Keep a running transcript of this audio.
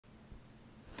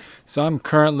So I'm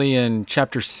currently in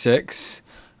chapter 6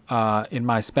 in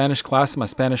my Spanish class, my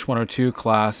Spanish 102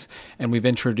 class, and we've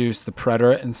introduced the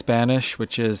preterite in Spanish,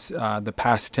 which is the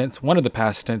past tense, one of the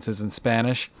past tenses in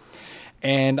Spanish.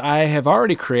 And I have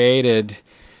already created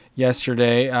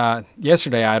yesterday I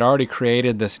had already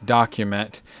created this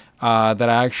document that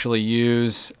I actually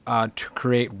use to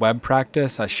create web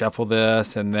practice. I shuffle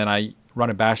this and then I run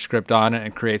a bash script on it and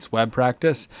it creates web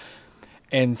practice.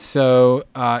 And so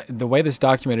the way this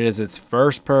document is, it's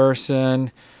first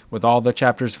person with all the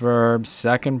chapter's verbs,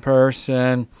 second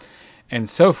person, and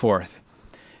so forth.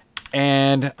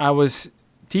 And I was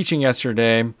teaching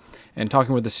yesterday and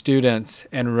talking with the students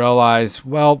and realized,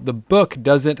 well, the book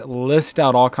doesn't list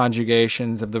out all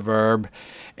conjugations of the verb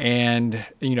and,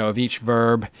 of each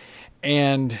verb.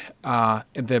 And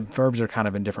the verbs are kind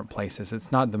of in different places.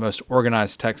 It's not the most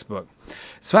organized textbook.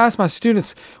 So I asked my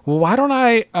students, well, why don't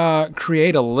I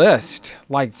create a list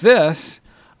like this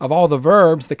of all the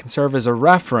verbs that can serve as a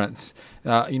reference,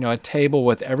 a table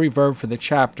with every verb for the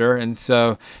chapter. And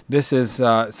so this is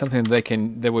something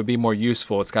that would be more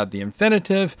useful. It's got the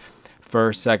infinitive,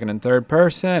 first, second, and third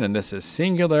person, and this is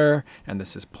singular, and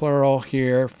this is plural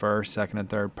here, first, second, and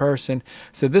third person.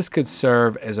 So this could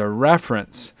serve as a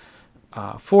reference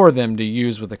for them to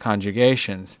use with the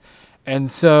conjugations.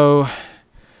 And so,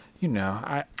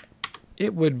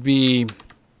 it would be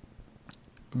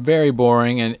very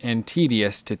boring and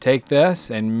tedious to take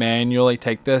this and manually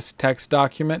take this text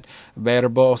document,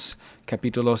 verbos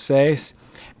capítulo 6,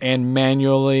 and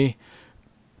manually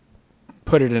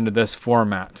put it into this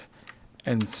format.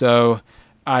 And so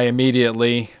I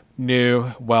immediately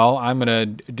knew, well, I'm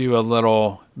going to do a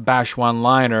little bash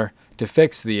one-liner to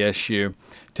fix the issue,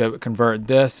 to convert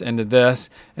this into this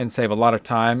and save a lot of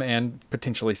time and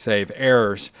potentially save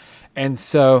errors. And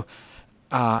so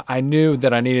I knew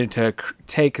that I needed to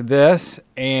take this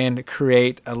and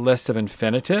create a list of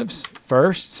infinitives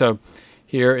first. So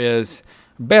here is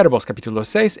verbos capítulo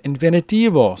 6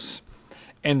 infinitivos.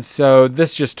 And so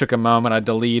this just took a moment. I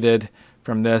deleted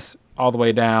from this all the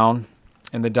way down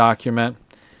in the document,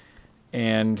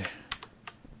 and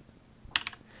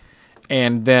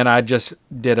then I just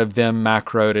did a vim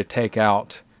macro to take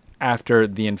out after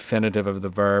the infinitive of the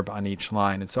verb on each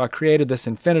line. And so I created this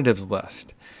infinitives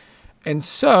list. And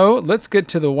so let's get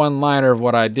to the one-liner of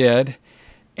what I did.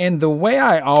 And the way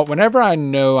whenever I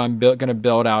know I'm going to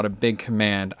build out a big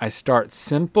command, I start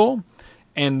simple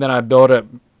and then I build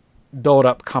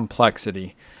up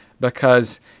complexity.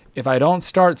 Because if I don't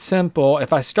start simple,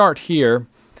 if I start here,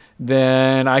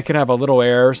 then I could have a little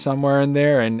error somewhere in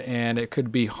there and it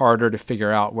could be harder to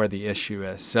figure out where the issue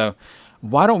is. So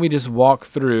why don't we just walk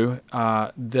through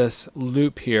this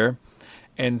loop here.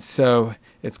 And so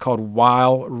it's called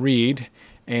while read.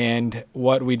 And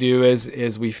what we do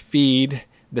is we feed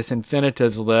this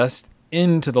infinitives list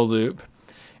into the loop.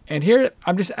 And here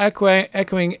I'm just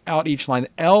echoing out each line.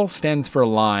 L stands for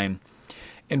line.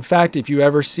 In fact, if you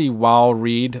ever see while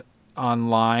read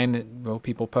online, well,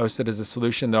 people post it as a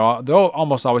solution. They'll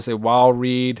almost always say while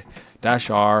read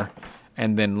 -r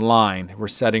and then line. We're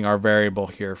setting our variable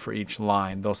here for each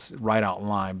line. They'll write out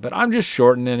line, but I'm just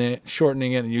shortening it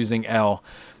and using L.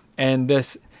 And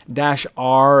this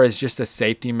 -r is just a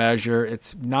safety measure.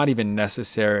 It's not even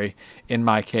necessary in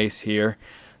my case here.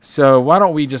 So why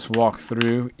don't we just walk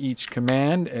through each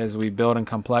command as we build in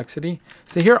complexity.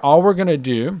 So here all we're going to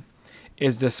do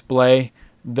is display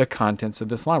the contents of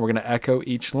this line. We're going to echo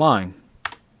each line.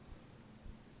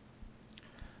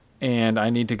 And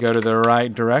I need to go to the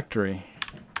right directory.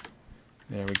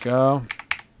 There we go.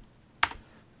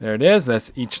 There it is.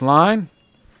 That's each line.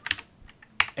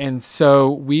 And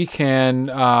so we can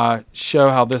show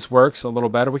how this works a little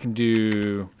better. We can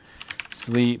do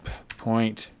sleep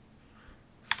point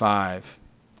 5.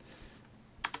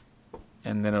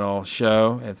 And then it'll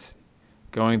show it's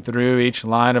going through each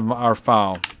line of our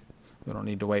file. We don't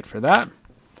need to wait for that.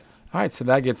 All right, so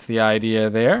that gets the idea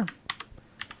there.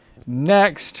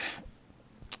 Next,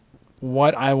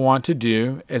 what I want to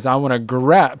do is I want to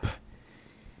grep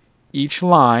each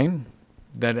line,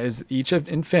 that is each of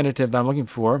infinitive that I'm looking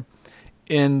for,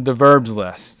 in the verbs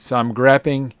list. So I'm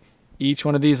grepping each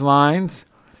one of these lines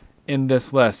in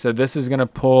this list. So this is going to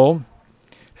pull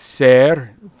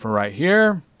ser for right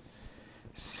here,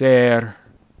 ser,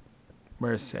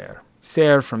 where's ser?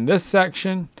 Ser from this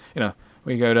section.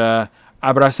 We go to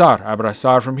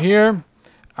abrazar from here,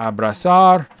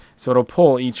 abrazar. So it'll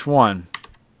pull each one.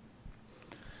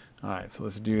 All right, so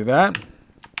let's do that.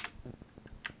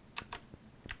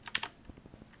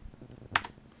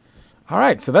 All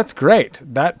right, so that's great.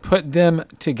 That put them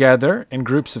together in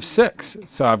groups of 6.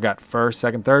 So I've got first,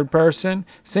 second, third person,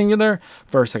 singular,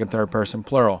 first, second, third person,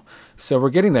 plural. So we're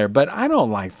getting there, but I don't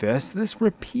like this. This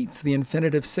repeats the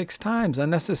infinitive 6 times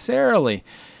unnecessarily.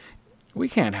 We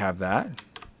can't have that.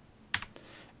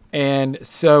 And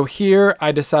so here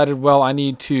I decided, well, I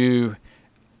need to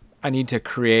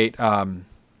create an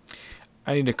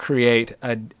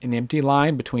empty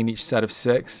line between each set of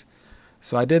 6.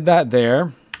 So I did that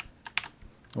there.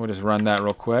 We'll just run that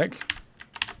real quick.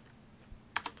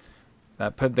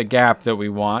 That put the gap that we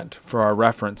want for our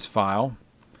reference file.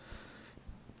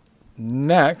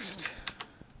 Next,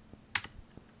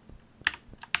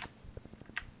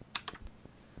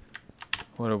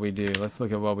 what do we do? Let's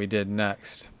look at what we did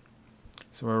next.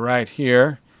 So we're right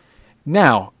here.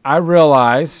 Now, I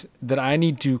realize that I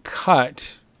need to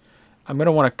cut. I'm going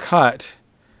to want to cut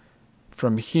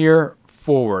from here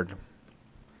forward.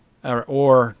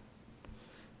 Or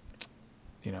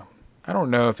I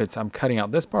don't know if I'm cutting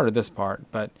out this part or this part,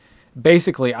 but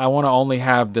basically I want to only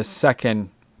have the second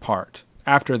part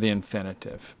after the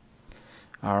infinitive.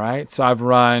 All right, so I've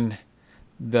run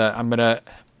let's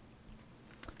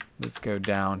go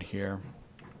down here.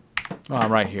 Oh,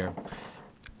 I'm right here.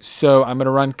 So I'm going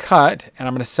to run cut, and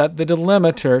I'm going to set the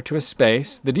delimiter to a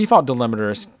space. The default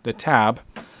delimiter is the tab,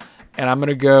 and I'm going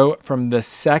to go from the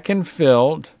second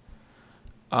field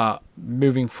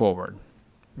moving forward.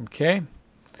 Okay,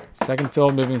 second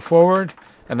field moving forward,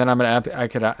 and then I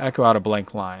could echo out a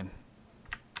blank line.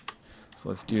 So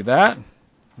let's do that.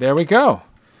 There we go.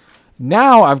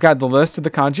 Now I've got the list of the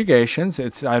conjugations.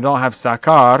 I don't have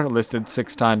sakar listed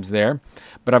 6 times there,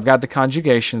 but I've got the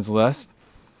conjugations list.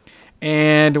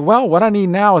 And well, what I need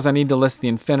now is I need to list the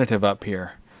infinitive up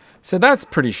here. So that's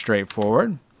pretty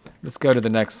straightforward. Let's go to the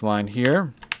next line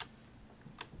here.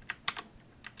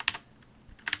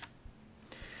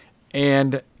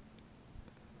 And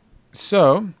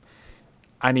so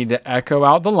I need to echo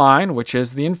out the line, which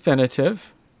is the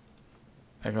infinitive.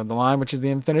 Echo the line, which is the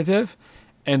infinitive.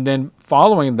 And then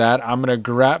following that, I'm going to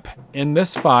grep in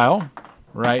this file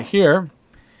right here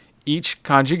each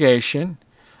conjugation,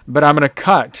 but I'm going to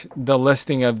cut the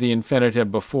listing of the infinitive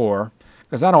before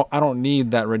because I don't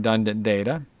need that redundant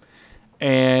data.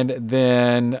 And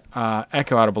then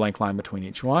echo out a blank line between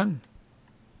each one.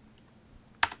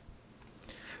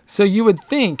 So you would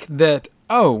think that,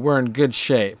 oh, we're in good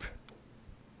shape.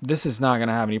 This is not going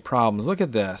to have any problems. Look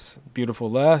at this beautiful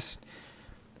list.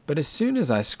 But as soon as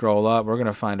I scroll up, we're going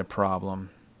to find a problem.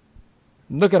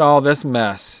 Look at all this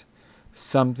mess.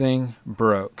 Something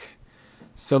broke.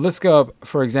 So let's go up,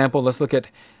 for example, let's look at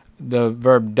the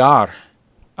verb dar.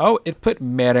 Oh, it put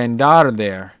merendar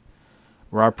there.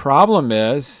 Where our problem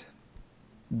is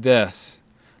this.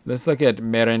 Let's look at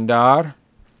merendar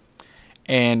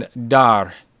and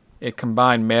dar. It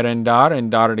combined merendar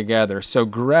and dar together. So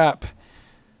grep,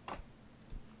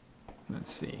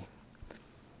 let's see.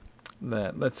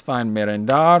 Let's find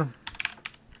merendar.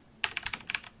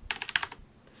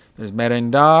 There's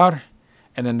merendar,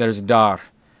 and then there's dar.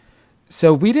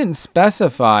 So we didn't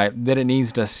specify that it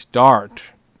needs to start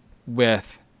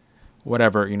with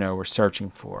whatever we're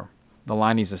searching for. The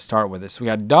line needs to start with it. So we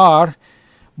got dar.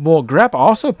 Well, grep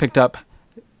also picked up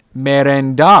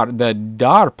merendar, the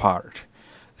dar part.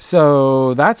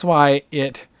 So that's why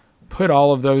it put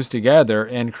all of those together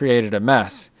and created a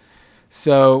mess.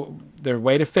 So the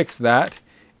way to fix that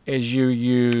is you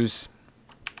use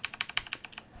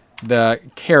the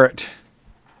caret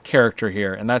character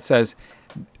here, and that says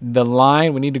the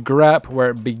line, we need to grep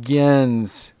where it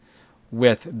begins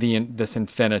with this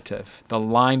infinitive. The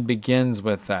line begins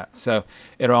with that. So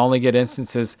it'll only get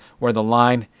instances where the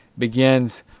line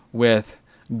begins with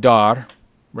dar,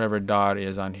 wherever dar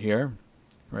is on here.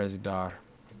 Where is dar?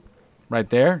 Right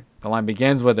there. The line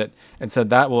begins with it. And so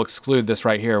that will exclude this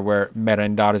right here where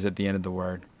merendar is at the end of the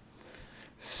word.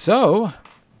 So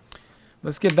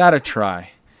let's give that a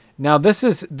try. Now this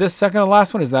second to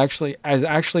last one is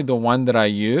actually the one that I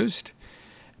used.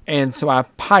 And so I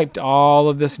piped all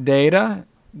of this data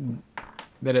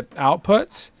that it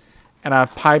outputs, and I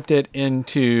piped it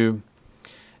into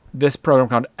this program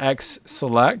called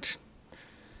xselect.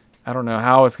 I don't know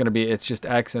how it's going to be. It's just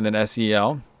X and then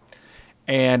SEL.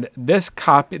 And this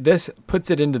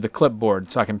puts it into the clipboard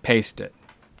so I can paste it.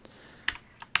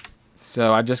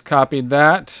 So I just copied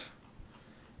that,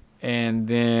 and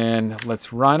then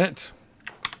let's run it.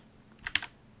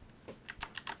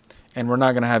 And we're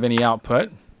not going to have any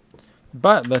output,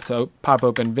 but let's pop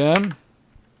open Vim.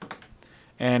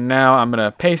 And now I'm going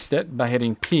to paste it by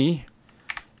hitting P,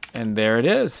 and there it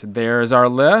is. There's our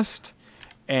list,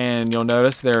 and you'll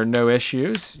notice there are no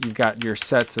issues. You've got your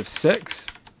sets of 6.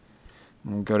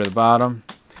 And go to the bottom,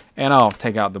 and I'll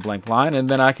take out the blank line, and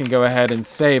then I can go ahead and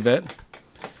save it,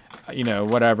 you know,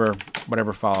 whatever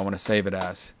file I want to save it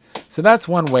as. So that's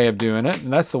one way of doing it,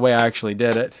 and that's the way I actually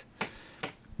did it.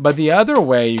 But the other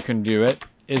way you can do it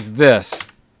is this.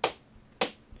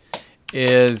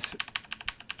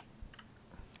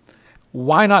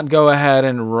 Why not go ahead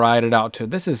and write it out to,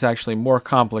 this is actually more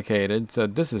complicated, so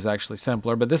this is actually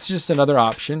simpler, but this is just another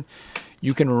option.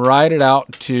 You can write it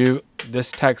out to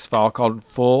this text file called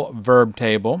full verb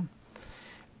table.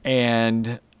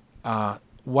 And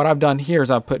what I've done here is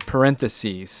I've put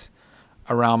parentheses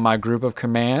around my group of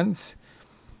commands.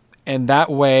 And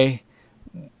that way,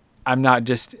 all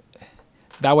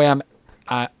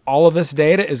of this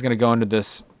data is going to go into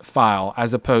this file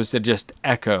as opposed to just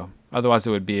echo. Otherwise, it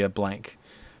would be a blank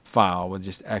file with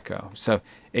just echo. So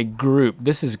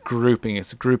this is grouping.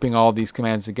 It's grouping all these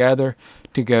commands together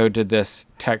to go to this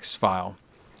text file.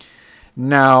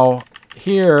 Now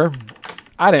here,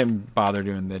 I didn't bother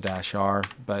doing the -r,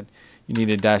 but you need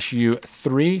a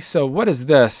 -u3. So what is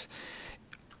this?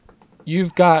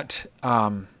 You've got,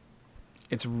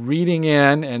 it's reading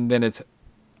in and then it's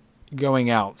going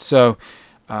out. So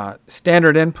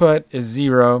standard input is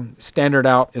 0, standard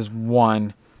out is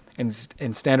 1,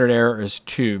 and standard error is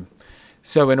 2.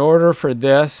 So in order for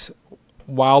this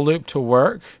while loop to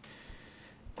work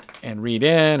and read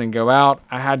in and go out,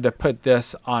 I had to put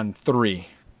this on 3.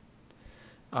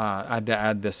 I had to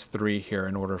add this 3 here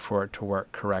in order for it to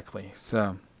work correctly.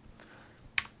 So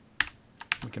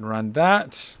we can run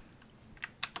that.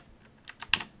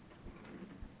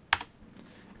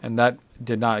 And that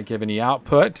did not give any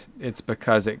output. It's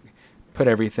because it put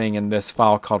everything in this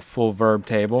file called full verb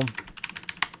table.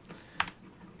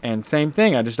 And same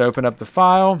thing, I just open up the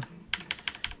file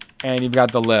and you've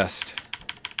got the list.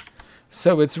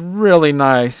 So it's really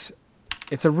nice.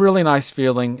 It's a really nice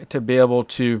feeling to be able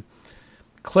to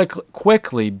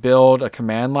quickly build a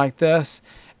command like this,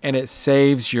 and it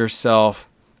saves yourself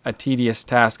a tedious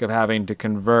task of having to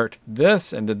convert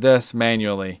this into this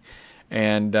manually.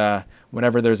 And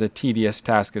whenever there's a tedious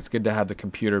task, it's good to have the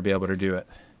computer be able to do it.